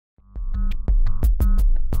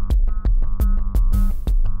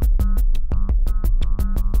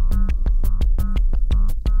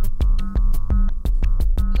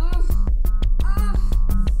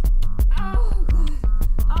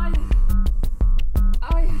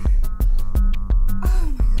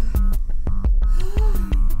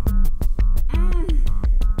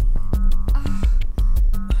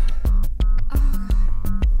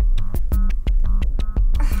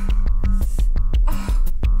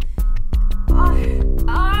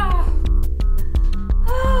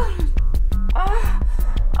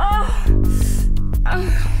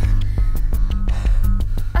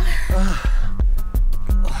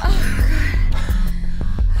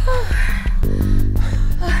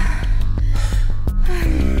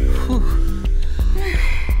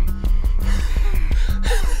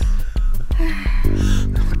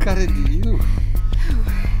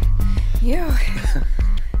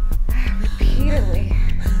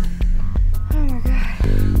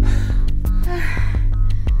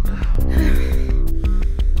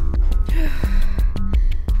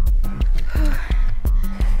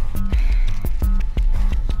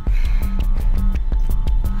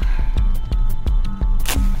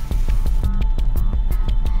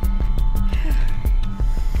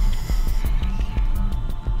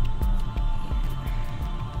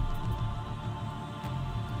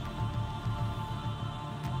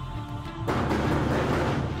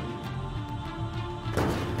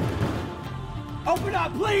Open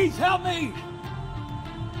up, please, help me!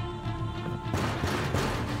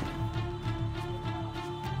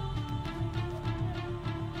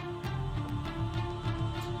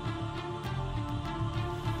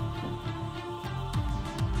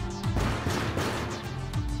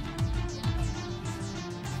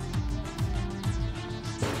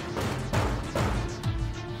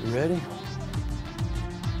 You ready?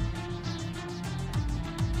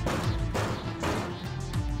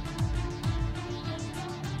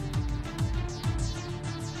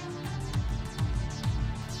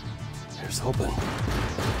 Here's hoping.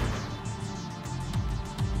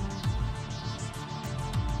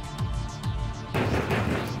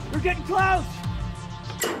 We're getting close!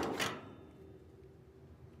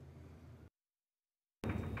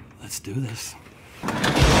 Let's do this.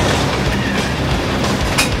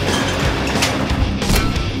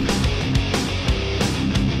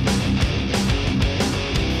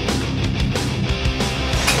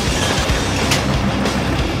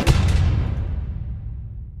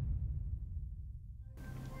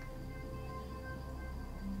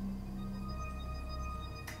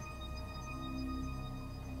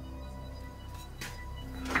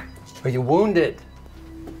 Are you wounded?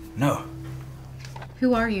 No.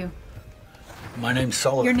 Who are you? My name's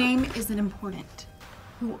Sullivan. Your name isn't important.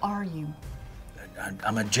 Who are you?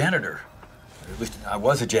 I'm a janitor. At least I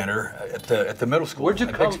was a janitor at the middle school. Where'd you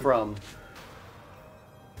come from?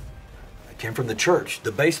 I came from the church,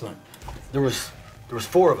 the basement. There was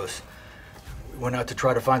 4 of us. We went out to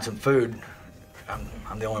try to find some food.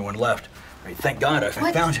 I'm the only one left. I mean, thank God I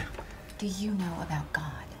found you. Do you know about God?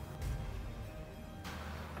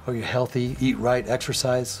 Are you healthy, eat right,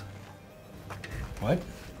 exercise? What?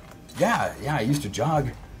 Yeah, I used to jog.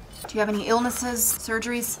 Do you have any illnesses,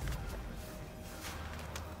 surgeries?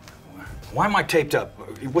 Why am I taped up?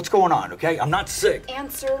 What's going on, okay? I'm not sick.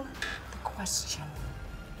 Answer the question.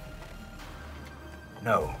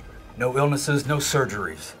 No. No illnesses, no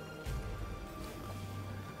surgeries.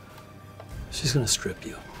 She's gonna strip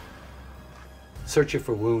you. Search you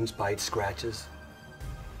for wounds, bites, scratches.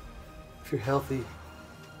 If you're healthy,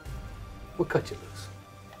 we'll cut you loose.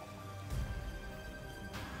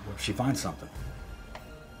 What if she finds something?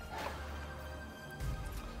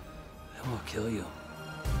 Then we'll kill you.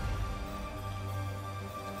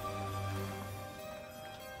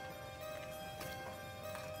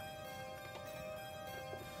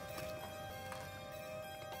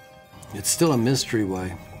 It's still a mystery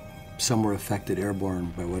why some were affected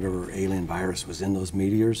airborne by whatever alien virus was in those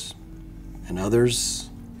meteors, and others,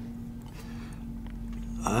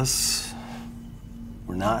 us,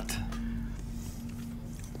 were not.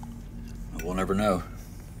 We'll never know.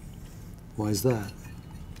 Why is that?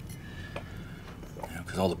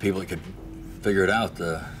 Because all the people that could figure it out,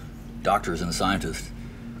 the doctors and the scientists,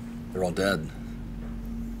 they're all dead.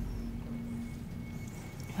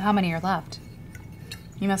 How many are left?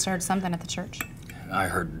 You must have heard something at the church. I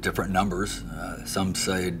heard different numbers. Some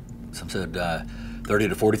said 30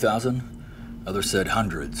 to 40,000. Others said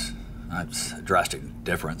hundreds. That's a drastic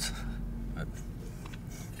difference.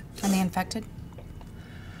 And the infected?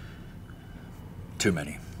 Too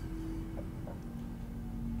many.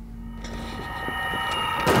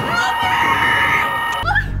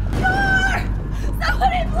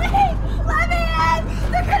 Somebody please! Let me in!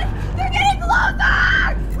 They're getting closer!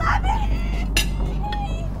 Let me in!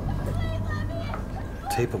 Please let me in!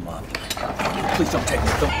 Tape them up. Please don't take me.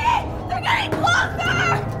 Don't. They're getting closer!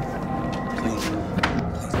 Please.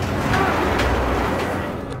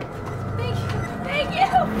 Thank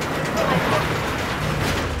you!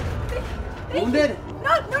 Wounded?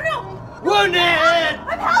 No! Wounded!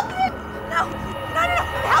 I'm healthy! No! I'm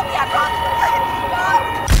healthy, I promise! No!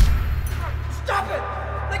 Stop it!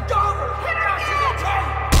 Let go of her! Hit her again!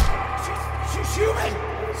 She's human!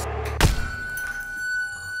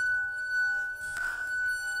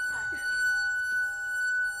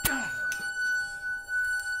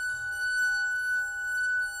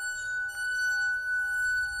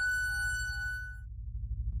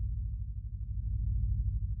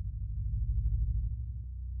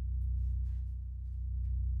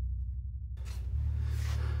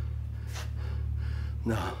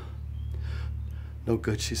 No. No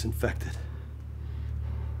good, she's infected.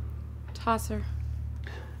 Toss her.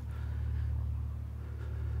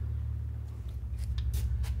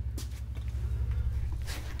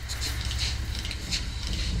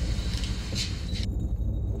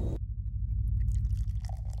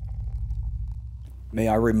 May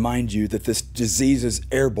I remind you that this disease is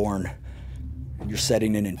airborne, and you're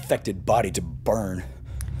setting an infected body to burn.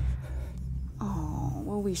 Oh,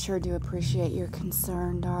 well, we sure do appreciate your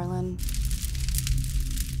concern, darling.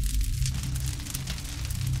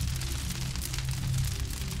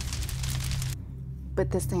 But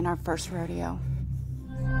this ain't our first rodeo.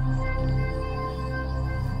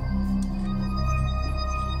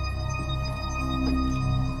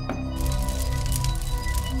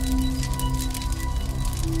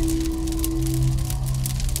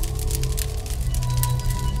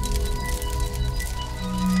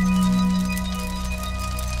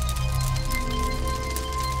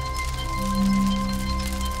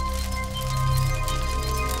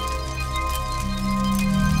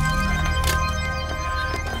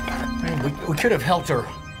 We could have helped her.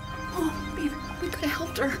 Oh, baby, we could have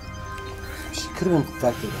helped her. She could have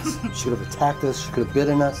infected us. She could have attacked us. She could have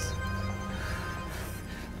bitten us.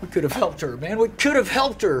 We could have helped her, man. We could have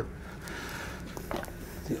helped her.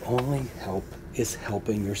 The only help is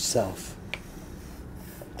helping yourself.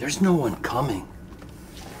 There's no one coming.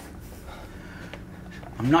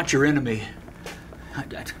 I'm not your enemy.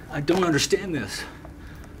 I don't understand this.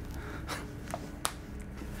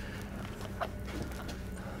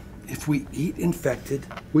 If we eat infected,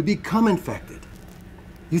 we become infected.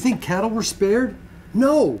 You think cattle were spared?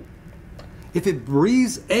 No. If it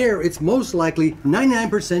breathes air, it's most likely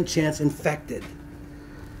 99% chance infected.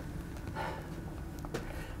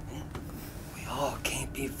 We all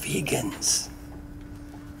can't be vegans.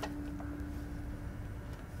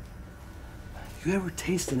 You ever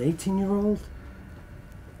taste an 18-year-old?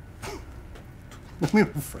 Let me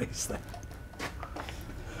rephrase that.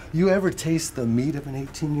 You ever taste the meat of an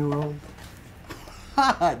 18-year-old?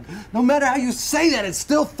 God, no matter how you say that, it's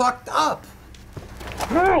still fucked up.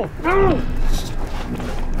 No, no!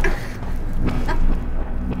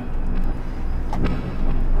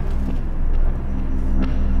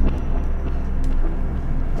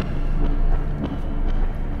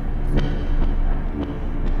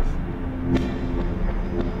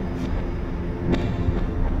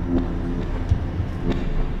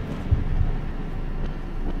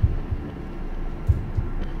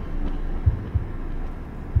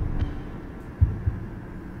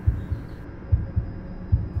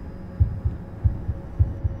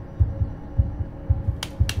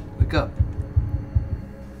 Wake up.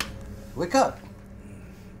 Wake up.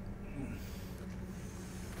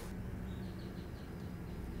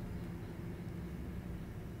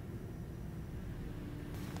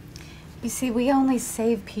 You see, we only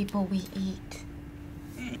save people we eat.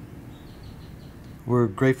 We're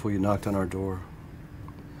grateful you knocked on our door.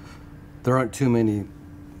 There aren't too many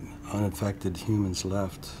uninfected humans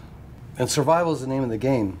left. And survival is the name of the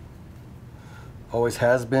game. Always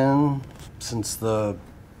has been since the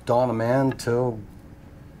dawn of man till,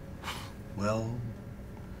 well...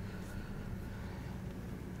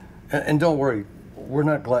 And don't worry, we're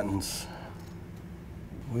not gluttons.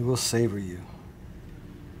 We will savor you.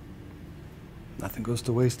 Nothing goes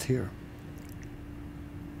to waste here.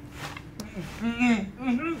 Woohoo!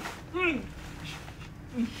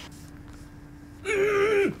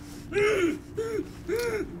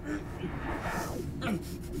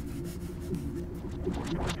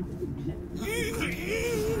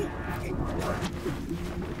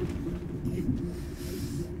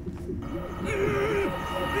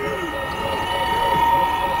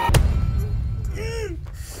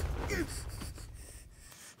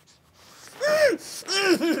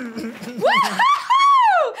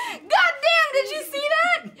 Goddamn, did you see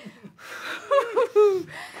that?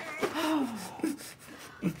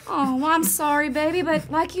 Oh, well, I'm sorry, baby, but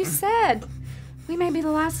like you said, we may be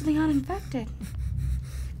the last of the uninfected.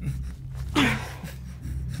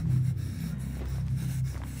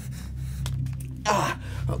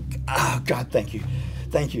 Oh, God, thank you.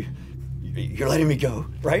 Thank you. You're letting me go,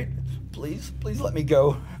 right? Please let me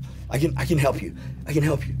go. I can help you. I can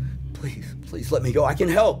help you. Please let me go. I can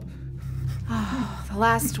help. Oh, the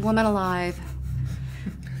last woman alive.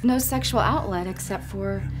 No sexual outlet except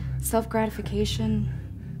for self-gratification,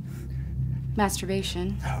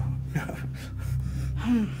 masturbation. No.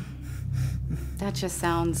 That just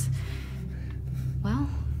sounds, well,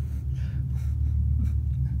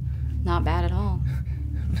 not bad at all.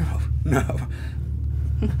 No.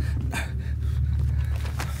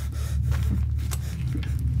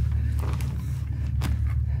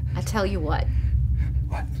 I tell you what.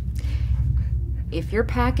 What? If you're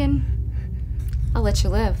packing, I'll let you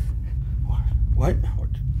live. What?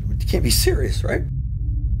 You can't be serious, right?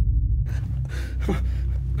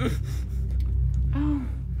 Oh.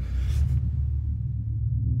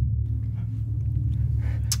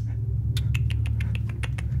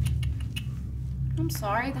 I'm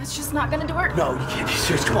sorry, that's just not gonna work. No, you can't be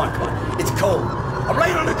serious. Come on. It's cold. I'm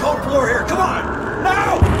laying on the cold floor here. Come on.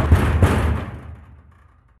 Now!